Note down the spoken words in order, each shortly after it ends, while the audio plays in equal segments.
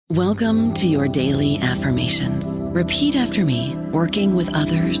Welcome to your daily affirmations. Repeat after me. Working with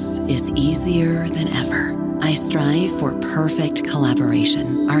others is easier than ever. I strive for perfect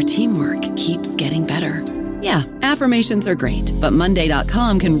collaboration. Our teamwork keeps getting better. Yeah, affirmations are great, but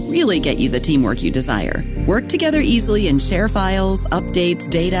Monday.com can really get you the teamwork you desire. Work together easily and share files, updates,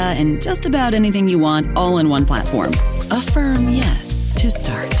 data, and just about anything you want all in one platform. Affirm yes to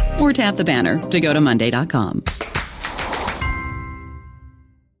start, or tap the banner to go to Monday.com.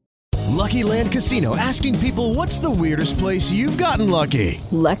 Lucky Land Casino, asking people, what's the weirdest place you've gotten lucky?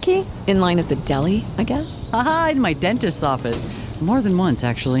 Lucky? In line at the deli, I guess? Aha, in my dentist's office. More than once,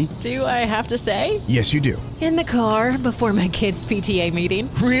 actually. Do I have to say? Yes, you do. In the car before my kids' PTA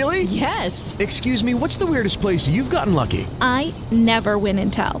meeting. Really? Yes. Excuse me, what's the weirdest place you've gotten lucky? I never win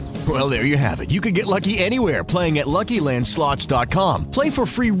and tell. Well, there you have it. You can get lucky anywhere, playing at LuckyLandSlots.com. Play for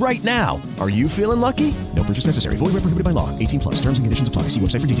free right now. Are you feeling lucky? No purchase necessary. Void where prohibited by law. 18+. Terms and conditions apply. See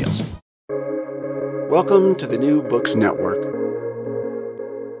website for details. Welcome to the New Books Network.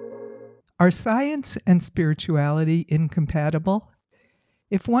 Are science and spirituality incompatible?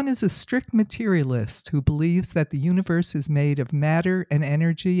 If one is a strict materialist who believes that the universe is made of matter and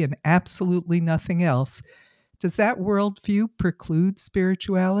energy and absolutely nothing else, does that worldview preclude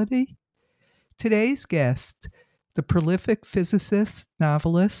spirituality? Today's guest, the prolific physicist,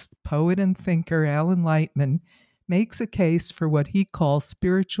 novelist, poet, and thinker Alan Lightman, makes a case for what he calls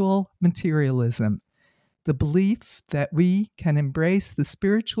spiritual materialism, the belief that we can embrace the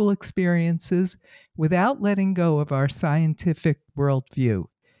spiritual experiences without letting go of our scientific worldview.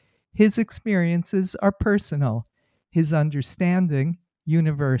 His experiences are personal, his understanding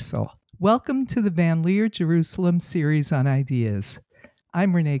universal. Welcome to the Van Leer Jerusalem series on ideas.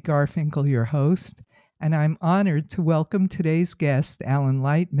 I'm Renee Garfinkel, your host, and I'm honored to welcome today's guest, Alan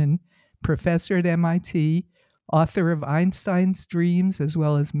Lightman, professor at MIT, author of Einstein's Dreams, as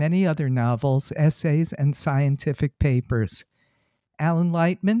well as many other novels, essays, and scientific papers. Alan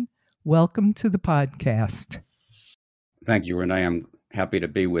Lightman, welcome to the podcast. Thank you, Renee. I'm happy to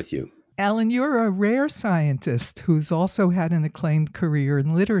be with you. Alan, you're a rare scientist who's also had an acclaimed career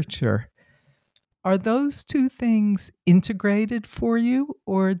in literature. Are those two things integrated for you,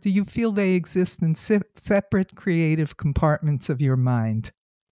 or do you feel they exist in separate creative compartments of your mind?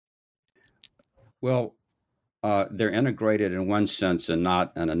 Well, they're integrated in one sense and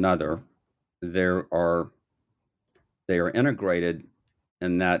not in another. They are integrated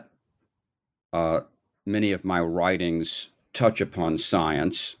in that many of my writings touch upon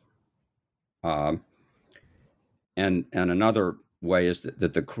science, and another way is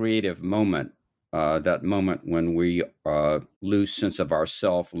that the creative moment, that moment when we lose sense of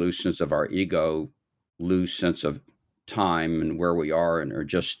ourself, lose sense of our ego, lose sense of time and where we are, and are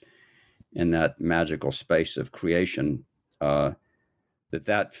just in that magical space of creation,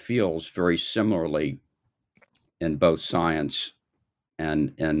 that feels very similarly in both science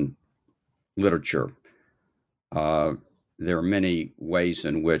and in literature. There are many ways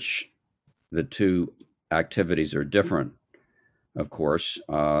in which the two activities are different, of course.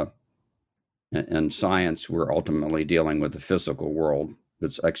 In science, we're ultimately dealing with the physical world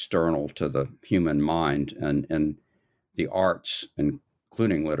that's external to the human mind, and in the arts,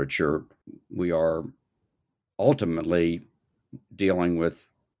 including literature, we are ultimately dealing with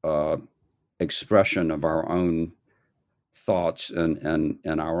expression of our own thoughts and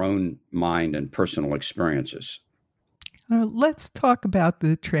our own mind and personal experiences. Let's talk about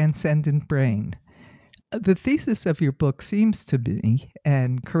the transcendent brain. The thesis of your book seems to be,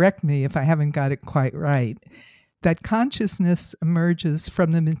 and correct me if I haven't got it quite right, that consciousness emerges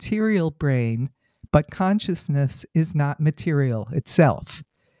from the material brain, but consciousness is not material itself.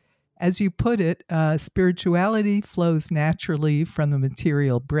 As you put it, spirituality flows naturally from the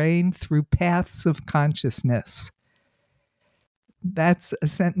material brain through paths of consciousness. That's a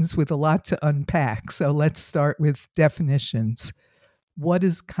sentence with a lot to unpack, so let's start with definitions. What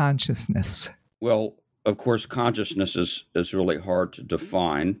is consciousness? Well, of course, consciousness is really hard to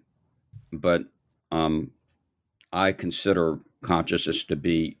define, but I consider consciousness to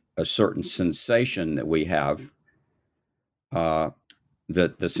be a certain sensation that we have.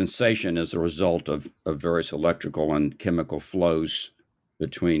 That the sensation is a result of various electrical and chemical flows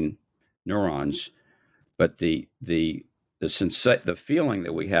between neurons, but the feeling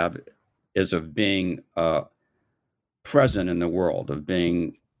that we have is of being present in the world, of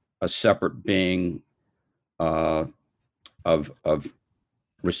being a separate being, of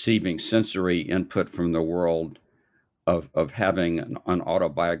receiving sensory input from the world, of having an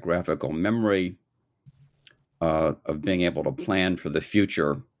autobiographical memory, of being able to plan for the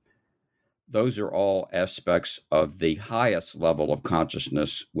future. those are all aspects of the highest level of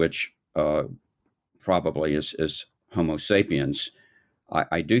consciousness, which probably is Homo sapiens.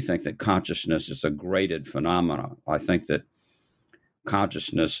 I do think that consciousness is a graded phenomena. I think that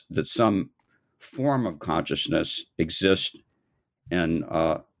consciousness, that some form of consciousness exists in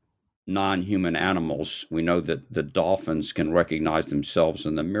non-human animals. We know that the dolphins can recognize themselves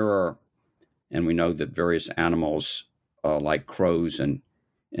in the mirror, and we know that various animals like crows and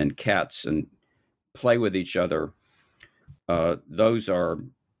cats and play with each other. Those are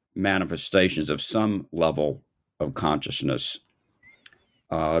manifestations of some level of consciousness.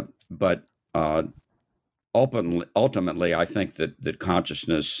 But ultimately, I think that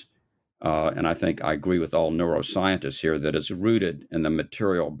consciousness, and I think I agree with all neuroscientists here, that it's rooted in the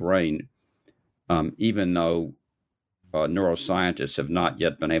material brain, even though neuroscientists have not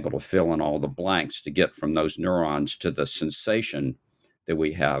yet been able to fill in all the blanks to get from those neurons to the sensation that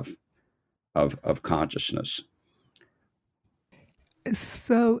we have of consciousness.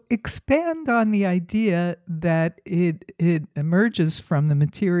 So expand on the idea that it emerges from the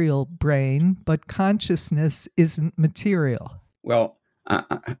material brain, but consciousness isn't material. Well,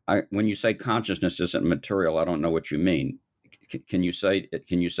 when you say consciousness isn't material, I don't know what you mean. Can you say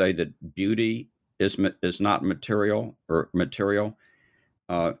that beauty is not material or material?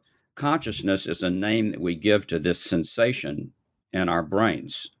 Consciousness is a name that we give to this sensation in our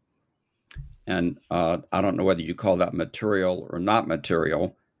brains. And I don't know whether you call that material or not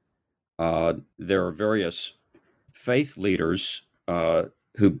material. There are various faith leaders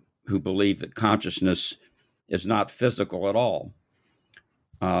who believe that consciousness is not physical at all.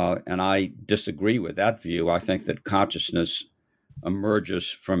 And I disagree with that view. I think that consciousness emerges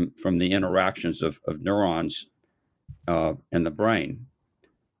from the interactions of neurons in the brain.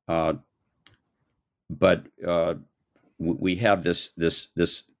 But we have this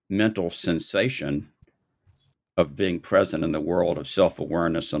mental sensation of being present in the world, of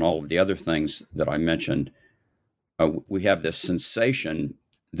self-awareness and all of the other things that I mentioned. We have this sensation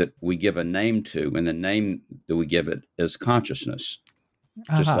that we give a name to, and the name that we give it is consciousness.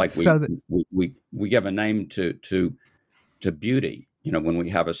 Just like we give a name to beauty. You know, when we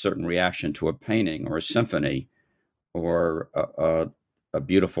have a certain reaction to a painting or a symphony or a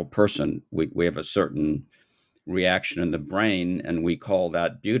beautiful person, we have a certain reaction in the brain, and we call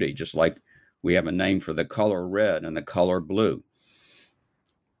that beauty, just like we have a name for the color red and the color blue.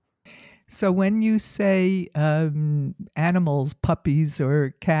 So when you say animals, puppies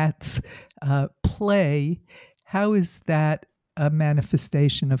or cats play, how is that a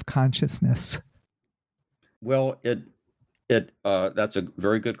manifestation of consciousness? Well, that's a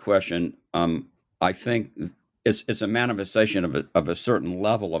very good question. I think it's a manifestation of a certain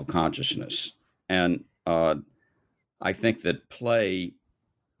level of consciousness, and I think that play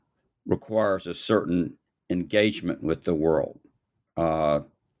requires a certain engagement with the world. I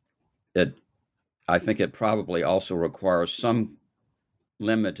think it probably also requires some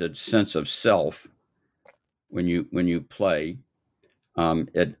limited sense of self when you play.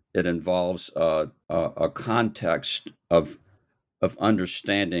 It involves a context of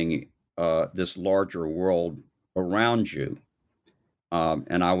understanding this larger world around you,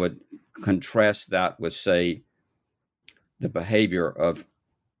 and I would contrast that with, say, the behavior of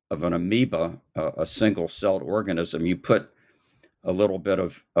an amoeba, a single-celled organism. You put a little bit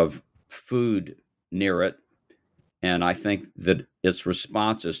of food near it, and I think that its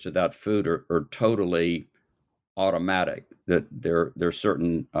responses to that food are totally automatic. That there are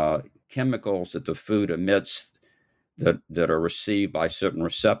certain chemicals that the food emits that are received by certain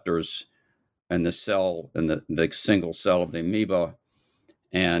receptors in the cell, in the single cell of the amoeba,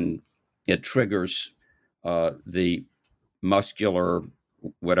 and it triggers the muscular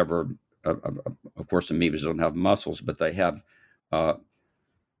whatever. Of course, amoebas don't have muscles, but they have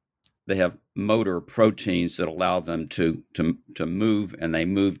motor proteins that allow them to move, and they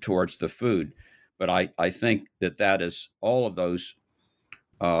move towards the food. But I think that is all of those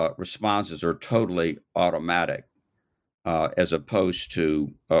responses are totally automatic, as opposed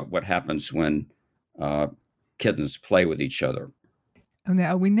to what happens when kittens play with each other.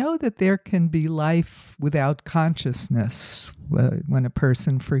 Now, we know that there can be life without consciousness when a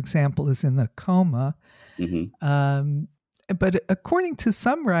person, for example, is in a coma. Mm-hmm. But according to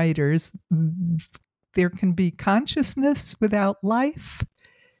some writers, there can be consciousness without life.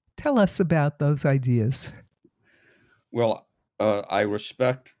 Tell us about those ideas. Well, I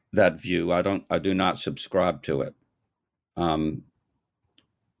respect that view. I do not subscribe to it. I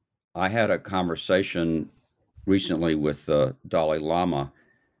had a conversation recently with the Dalai Lama.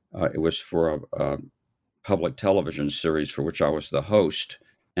 It was for a public television series for which I was the host.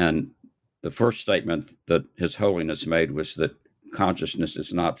 And the first statement that His Holiness made was that consciousness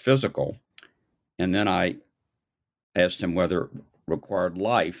is not physical. And then I asked him whether it required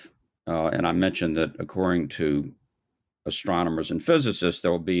life. And I mentioned that according to astronomers and physicists,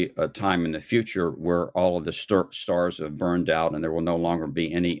 there will be a time in the future where all of the stars have burned out and there will no longer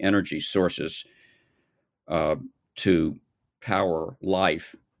be any energy sources to power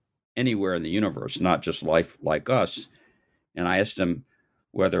life anywhere in the universe, not just life like us. And I asked him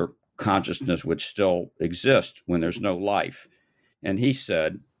whether consciousness would still exist when there's no life. And he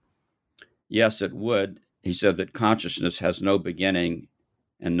said, yes, it would. He said that consciousness has no beginning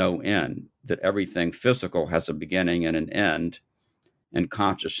and no end, that everything physical has a beginning and an end, and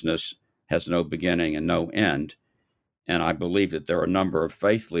consciousness has no beginning and no end. And I believe that there are a number of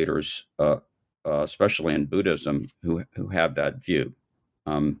faith leaders, especially in Buddhism, who have that view.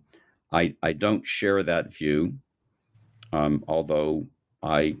 I don't share that view, although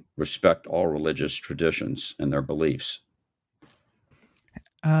I respect all religious traditions and their beliefs.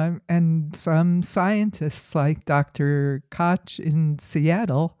 And some scientists like Dr. Koch in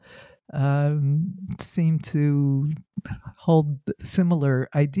Seattle seem to hold similar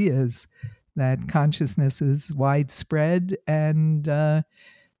ideas that consciousness is widespread and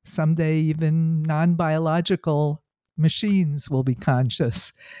someday even non-biological machines will be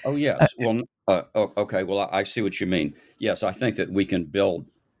conscious. Oh, yes. Okay. Well, I see what you mean. Yes, I think that we can build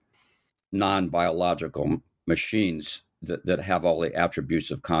non-biological machines that have all the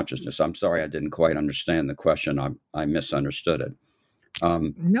attributes of consciousness. I'm sorry, I didn't quite understand the question. I misunderstood it.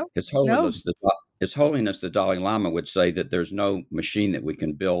 No. His Holiness, the Dalai Lama would say that there's no machine that we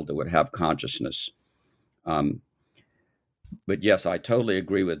can build that would have consciousness. But yes, I totally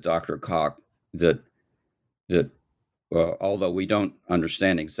agree with Dr. Koch that although we don't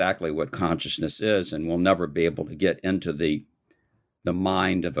understand exactly what consciousness is, and we'll never be able to get into the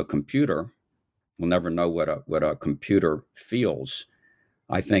mind of a computer, we'll never know what a computer feels.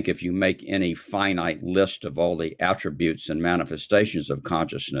 I think if you make any finite list of all the attributes and manifestations of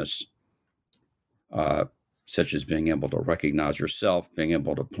consciousness, such as being able to recognize yourself, being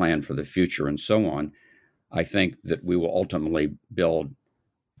able to plan for the future, and so on, I think that we will ultimately build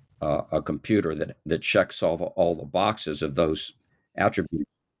a computer that checks all the boxes of those attributes.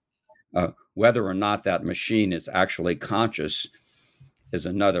 Whether or not that machine is actually conscious is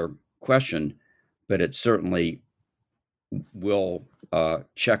another question, but it certainly will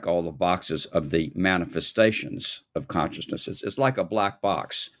check all the boxes of the manifestations of consciousness. It's like a black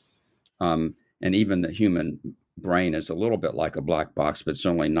box. And even the human brain is a little bit like a black box, but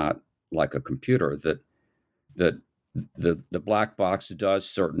certainly not like a computer. That the black box does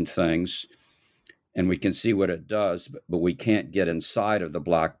certain things, and we can see what it does, but we can't get inside of the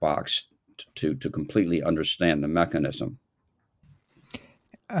black box to completely understand the mechanism.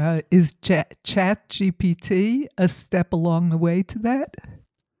 Is ChatGPT a step along the way to that?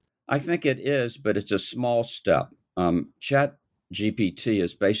 I think it is, but it's a small step. ChatGPT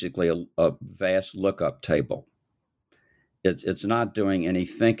is basically a vast lookup table. It's not doing any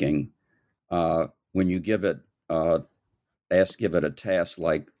thinking. When you give it give it a task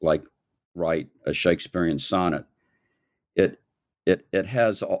like write a Shakespearean sonnet, it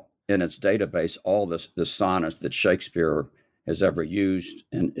has in its database all the sonnets that Shakespeare has ever used,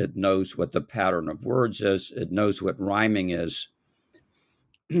 and it knows what the pattern of words is. It knows what rhyming is,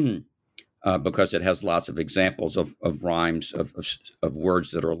 because it has lots of examples of rhymes, of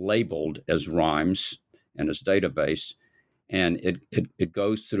words that are labeled as rhymes in its database. And it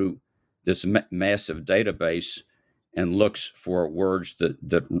goes through this massive database and looks for words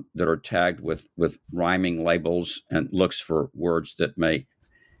that are tagged with rhyming labels, and looks for words that may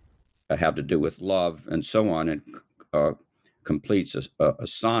have to do with love and so on, and completes a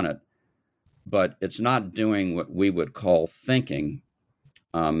sonnet. But it's not doing what we would call thinking.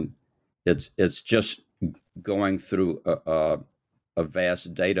 It's just going through a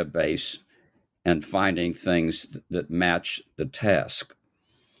vast database and finding things that match the task.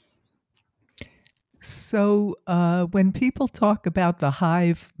 So when people talk about the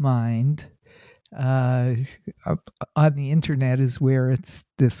hive mind, on the internet is where it's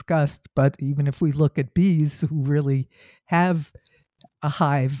discussed, but even if we look at bees who really have a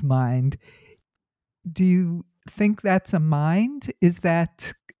hive mind, do you think that's a mind? Is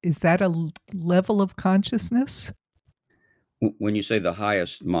that a level of consciousness? When you say the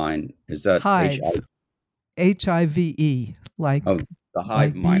highest mind, is that hive? H-I-V-E, like the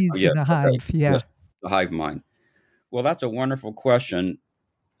hive like mind. bees in a hive, yeah. Yes, the hive mind. Well, that's a wonderful question,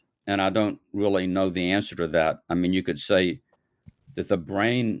 and I don't really know the answer to that. I mean, you could say that the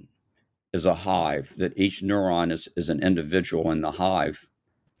brain is a hive, that each neuron is an individual in the hive,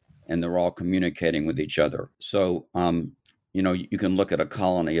 and they're all communicating with each other. So, you can look at a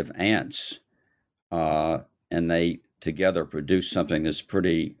colony of ants, and they together produce something that's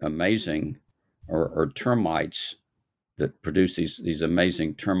pretty amazing, or termites that produce these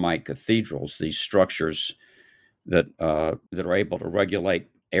amazing termite cathedrals, these structures that are able to regulate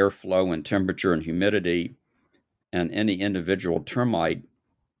airflow and temperature and humidity. And any individual termite,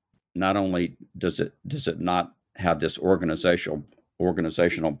 not only does it not have this organizational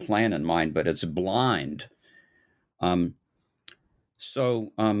plan in mind, but it's blind.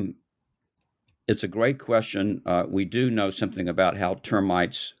 So it's a great question. We do know something about how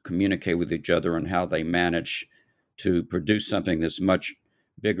termites communicate with each other and how they manage to produce something that's much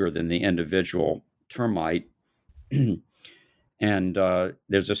bigger than the individual termite. And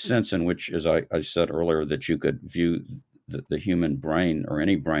there's a sense in which, as I said earlier, that you could view the human brain or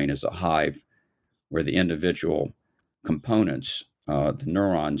any brain as a hive where the individual components, the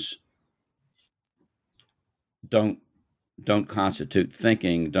neurons, don't constitute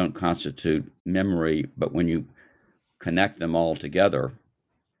thinking, don't constitute memory, but when you connect them all together,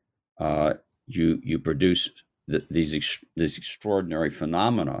 you produce these extraordinary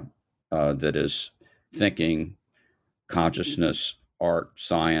phenomena that is thinking, consciousness, art,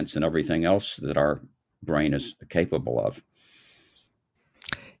 science, and everything else that our brain is capable of.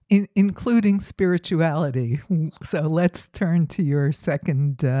 Including spirituality. So let's turn to your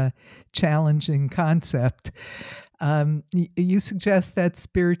second challenging concept. You suggest that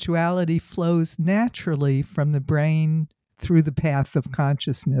spirituality flows naturally from the brain through the path of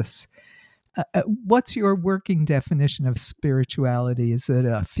consciousness. What's your working definition of spirituality? Is it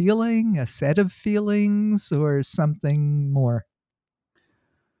a feeling, a set of feelings, or something more?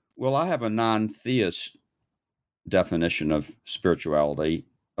 Well, I have a non-theist definition of spirituality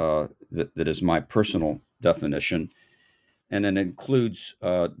that is my personal definition, and it includes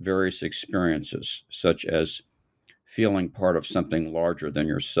various experiences, such as feeling part of something larger than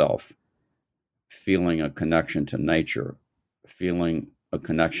yourself, feeling a connection to nature, feeling a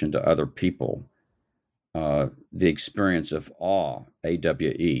connection to other people, the experience of awe,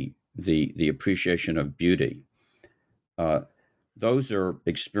 AWE, the appreciation of beauty. Those are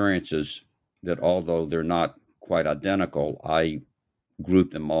experiences that, although they're not quite identical, I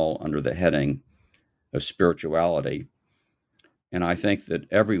group them all under the heading of spirituality. And I think that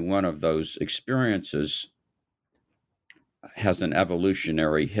every one of those experiences has an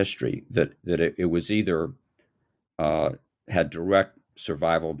evolutionary history, that it was either had direct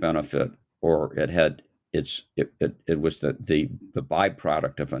survival benefit, or it was the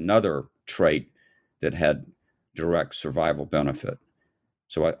byproduct of another trait that had direct survival benefit.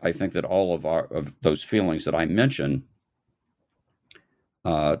 So I think that all of those feelings that I mentioned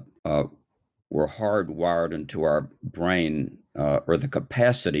were hardwired into our brain, or the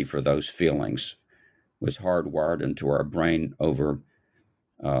capacity for those feelings was hardwired into our brain over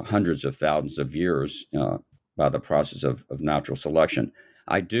hundreds of thousands of years by the process of natural selection.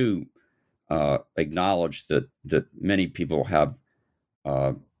 I do acknowledge that many people have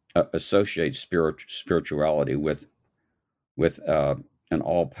associate spirituality with an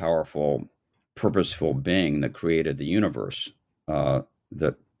all-powerful, purposeful being that created the universe,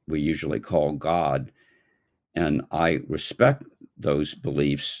 that we usually call God. And I respect those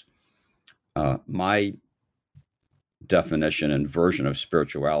beliefs. My definition and version of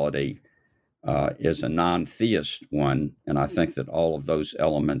spirituality is a non-theist one, and I think that all of those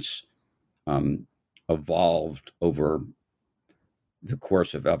elements evolved over the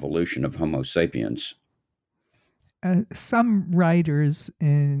course of evolution of Homo sapiens. Some writers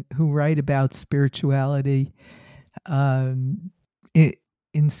who write about spirituality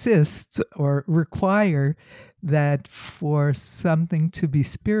insist or require that for something to be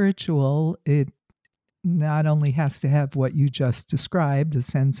spiritual, it not only has to have what you just described, a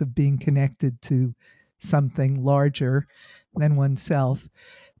sense of being connected to something larger than oneself,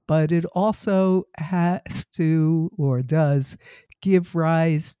 but it also has to, or does, give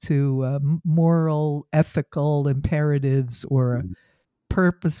rise to moral, ethical imperatives, or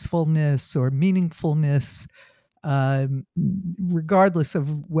purposefulness or meaningfulness, regardless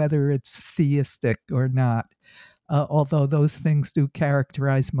of whether it's theistic or not, although those things do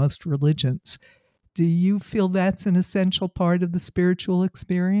characterize most religions. Do you feel that's an essential part of the spiritual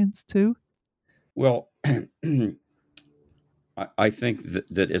experience too? Well, I think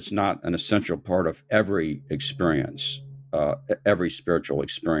that it's not an essential part of every experience, every spiritual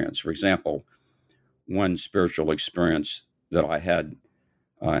experience. For example, one spiritual experience that I had,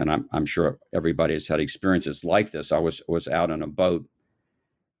 and I'm sure everybody has had experiences like this. I was out on a boat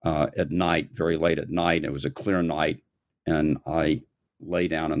at night, very late at night. It was a clear night, and I lay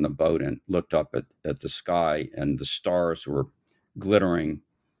down in the boat and looked up at the sky, and the stars were glittering.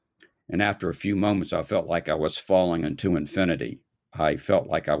 And after a few moments, I felt like I was falling into infinity. I felt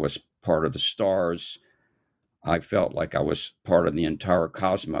like I was part of the stars. I felt like I was part of the entire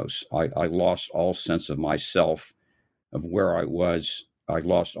cosmos. I lost all sense of myself, of where I was. I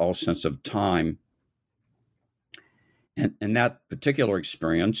lost all sense of time. And that particular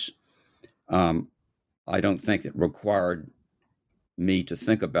experience, I don't think it required me to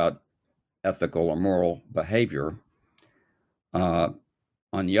think about ethical or moral behavior. On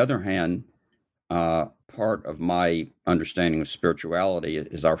the other hand, part of my understanding of spirituality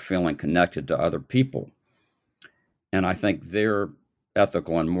is our feeling connected to other people. And I think their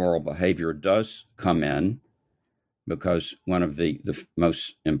ethical and moral behavior does come in, because one of the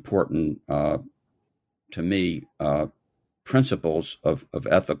most important, to me, principles of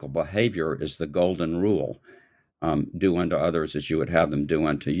ethical behavior is the golden rule: do unto others as you would have them do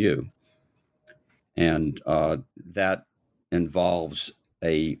unto you. And that involves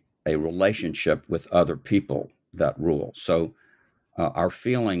a relationship with other people, that rule. So our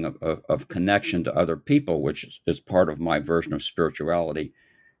feeling of connection to other people, which is part of my version of spirituality,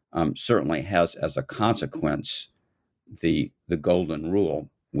 certainly has as a consequence the golden rule,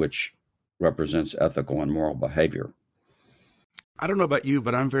 which represents ethical and moral behavior. I don't know about you,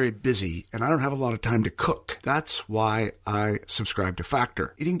 but I'm very busy and I don't have a lot of time to cook. That's why I subscribe to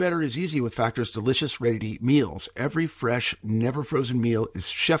Factor. Eating better is easy with Factor's delicious, ready-to-eat meals. Every fresh, never frozen meal is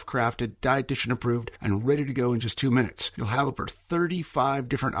chef-crafted, dietitian approved, and ready to go in just 2 minutes. You'll have over 35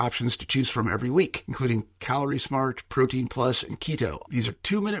 different options to choose from every week, including Calorie Smart, Protein Plus, and Keto. These are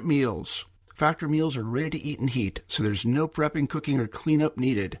 2-minute meals. Factor meals are ready to eat and heat, so there's no prepping, cooking, or cleanup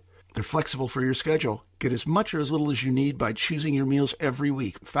needed. They're flexible for your schedule. Get as much or as little as you need by choosing your meals every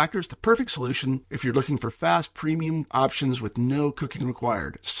week. Factor is the perfect solution if you're looking for fast, premium options with no cooking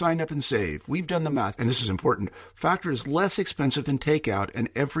required. Sign up and save. We've done the math, and this is important. Factor is less expensive than takeout, and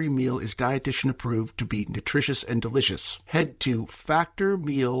every meal is dietitian approved to be nutritious and delicious. Head to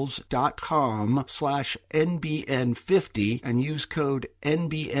factormeals.com/NBN50 and use code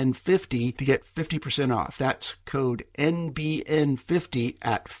NBN50 to get 50% off. That's code NBN50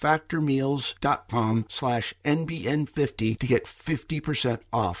 at factormeals.com/NBN50 to get 50%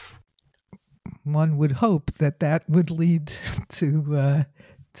 off. One would hope that would lead to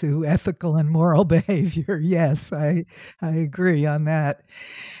ethical and moral behavior. Yes, I agree on that.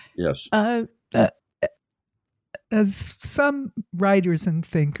 Yes. As some writers and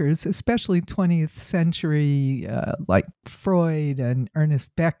thinkers, especially 20th century, like Freud and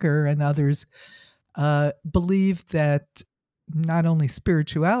Ernest Becker and others, believed that not only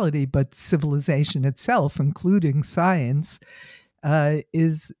spirituality, but civilization itself, including science,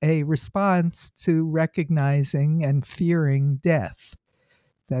 is a response to recognizing and fearing death.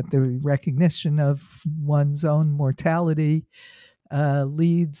 That the recognition of one's own mortality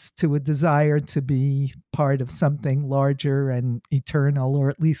leads to a desire to be part of something larger and eternal, or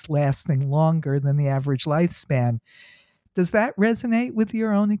at least lasting longer than the average lifespan. Does that resonate with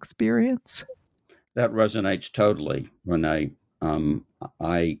your own experience? That resonates totally, Renee.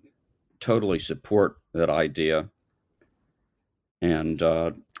 I totally support that idea. And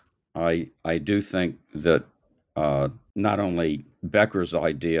I do think that not only Becker's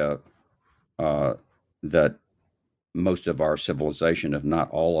idea that most of our civilization, if not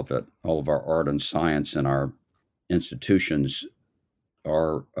all of it, all of our art and science and our institutions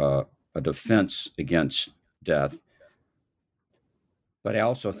are a defense against death, but I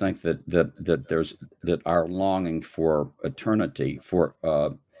also think that there's our longing for eternity, for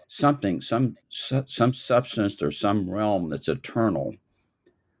something, some substance or some realm that's eternal,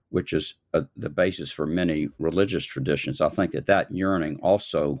 which is the basis for many religious traditions. I think that yearning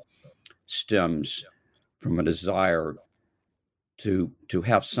also stems from a desire to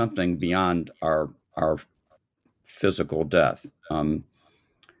have something beyond our physical death. A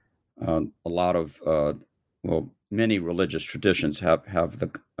lot of many religious traditions have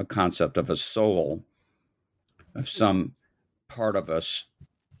a concept of a soul, of some part of us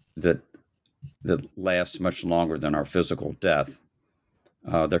that lasts much longer than our physical death.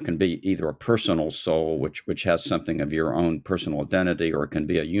 There can be either a personal soul, which has something of your own personal identity, or it can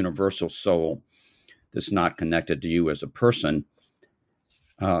be a universal soul that's not connected to you as a person.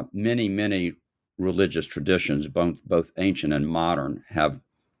 Many religious traditions, both ancient and modern, have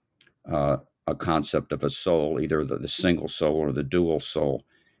a concept of a soul, either the single soul or the dual soul.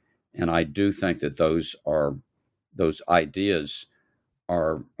 And I do think that those ideas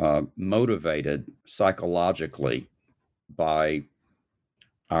are motivated psychologically by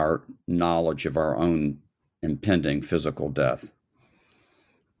our knowledge of our own impending physical death.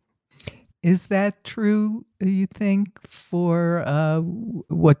 Is that true, you think, for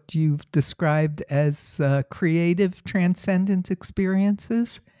what you've described as creative transcendent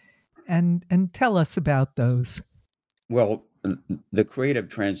experiences? And tell us about those. Well, the creative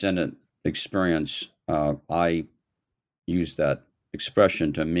transcendent experience, I use that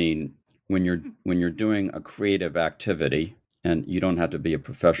expression to mean when you're doing a creative activity, and you don't have to be a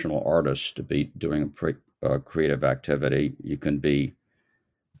professional artist to be doing a creative activity. You can be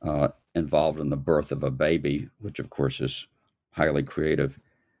involved in the birth of a baby, which of course is highly creative.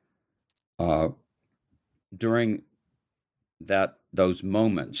 During those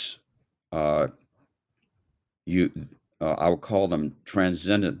moments, you I would call them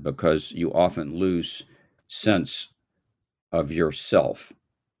transcendent because you often lose sense of yourself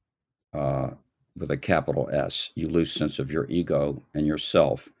with a capital S. You lose sense of your ego and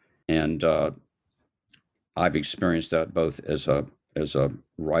yourself, and I've experienced that both as a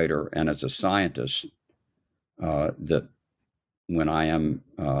writer and as a scientist. That when I am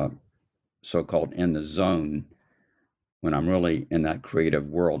so-called in the zone, when I'm really in that creative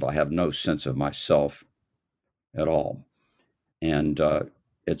world, I have no sense of myself at all. And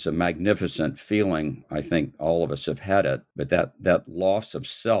it's a magnificent feeling. I think all of us have had it, but that loss of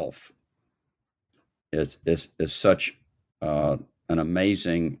self is such an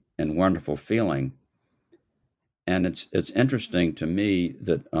amazing and wonderful feeling. And it's interesting to me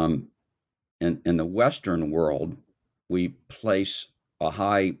that in the Western world, we place a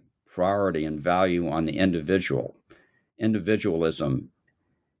high priority and value on the individual. Individualism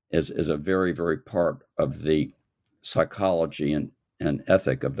is a very, very part of the psychology and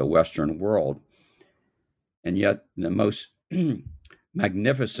ethic of the Western world. And yet the most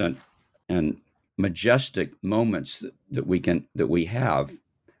magnificent and majestic moments that we have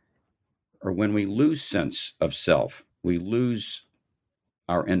are when we lose sense of self. We lose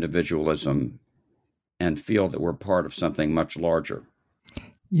our individualism and feel that we're part of something much larger.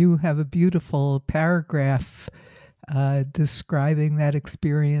 You have a beautiful paragraph describing that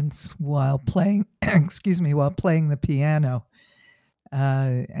experience while playing, while playing the piano,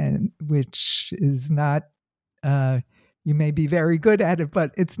 and which is not, you may be very good at it,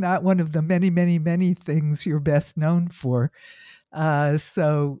 but it's not one of the many, many, many things you're best known for.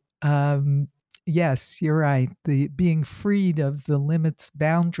 Yes, you're right. The being freed of the limits,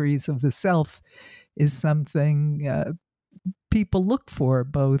 boundaries of the self is something people look for,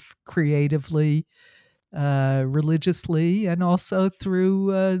 both creatively, religiously, and also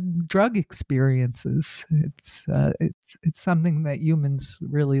through drug experiences. It's something that humans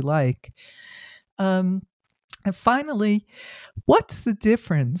really like. And finally, what's the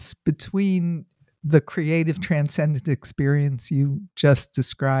difference between the creative transcendent experience you just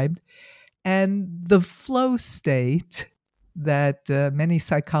described and the flow state that many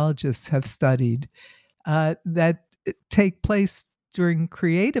psychologists have studied that take place during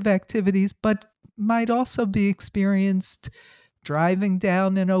creative activities, but might also be experienced driving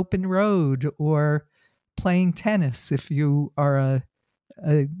down an open road or playing tennis if you are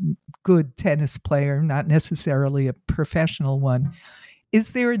a good tennis player, not necessarily a professional one.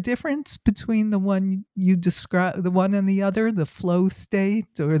 Is there a difference between the one you describe, the one and the other, the flow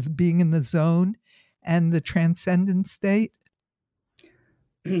state or the being in the zone, and the transcendent state?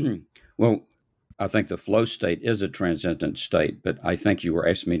 Well, I think the flow state is a transcendent state, but I think you were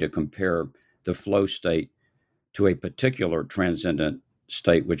asking me to compare the flow state to a particular transcendent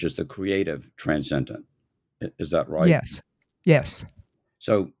state, which is the creative transcendent. Is that right? Yes.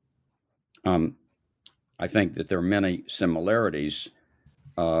 So I think that there are many similarities.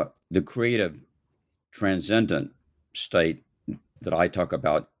 The creative transcendent state that I talk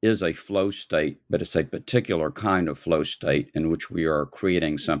about is a flow state, but it's a particular kind of flow state in which we are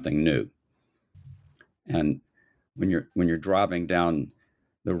creating something new. And when you're driving down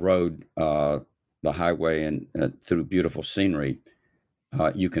the road, the highway, and through beautiful scenery,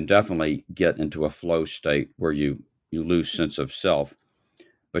 you can definitely get into a flow state where you lose sense of self,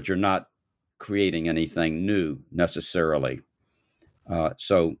 but you're not creating anything new necessarily.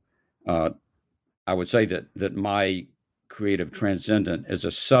 So I would say that my creative transcendent is a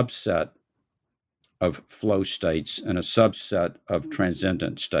subset of flow states and a subset of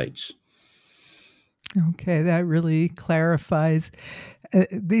transcendent states. Okay, that really clarifies.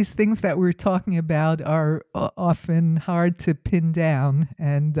 These things that we're talking about are often hard to pin down,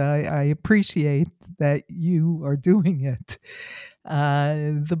 and I appreciate that you are doing it.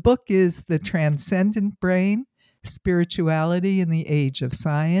 The book is The Transcendent Brain, Spirituality in the Age of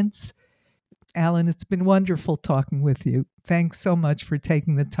Science. Alan, it's been wonderful talking with you. Thanks so much for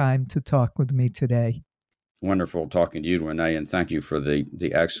taking the time to talk with me today. Wonderful talking to you, Renee, and thank you for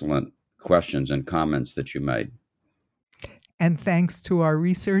the excellent questions and comments that you made. And thanks to our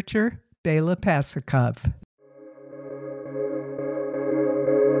researcher, Bela Pasikov.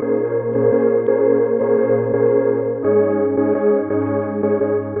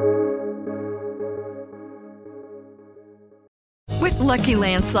 With Lucky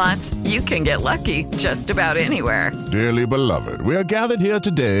Land Slots, you can get lucky just about anywhere. Dearly beloved, we are gathered here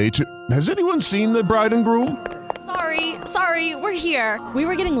today to... Has anyone seen the bride and groom? Sorry, we're here. We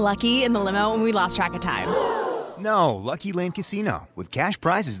were getting lucky in the limo and we lost track of time. No, Lucky Land Casino, with cash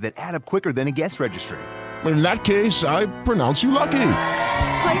prizes that add up quicker than a guest registry. In that case, I pronounce you lucky.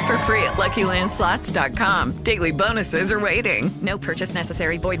 Play for free at LuckyLandSlots.com. Daily bonuses are waiting. No purchase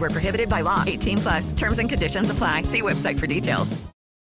necessary. Void where prohibited by law. 18+. Terms and conditions apply. See website for details.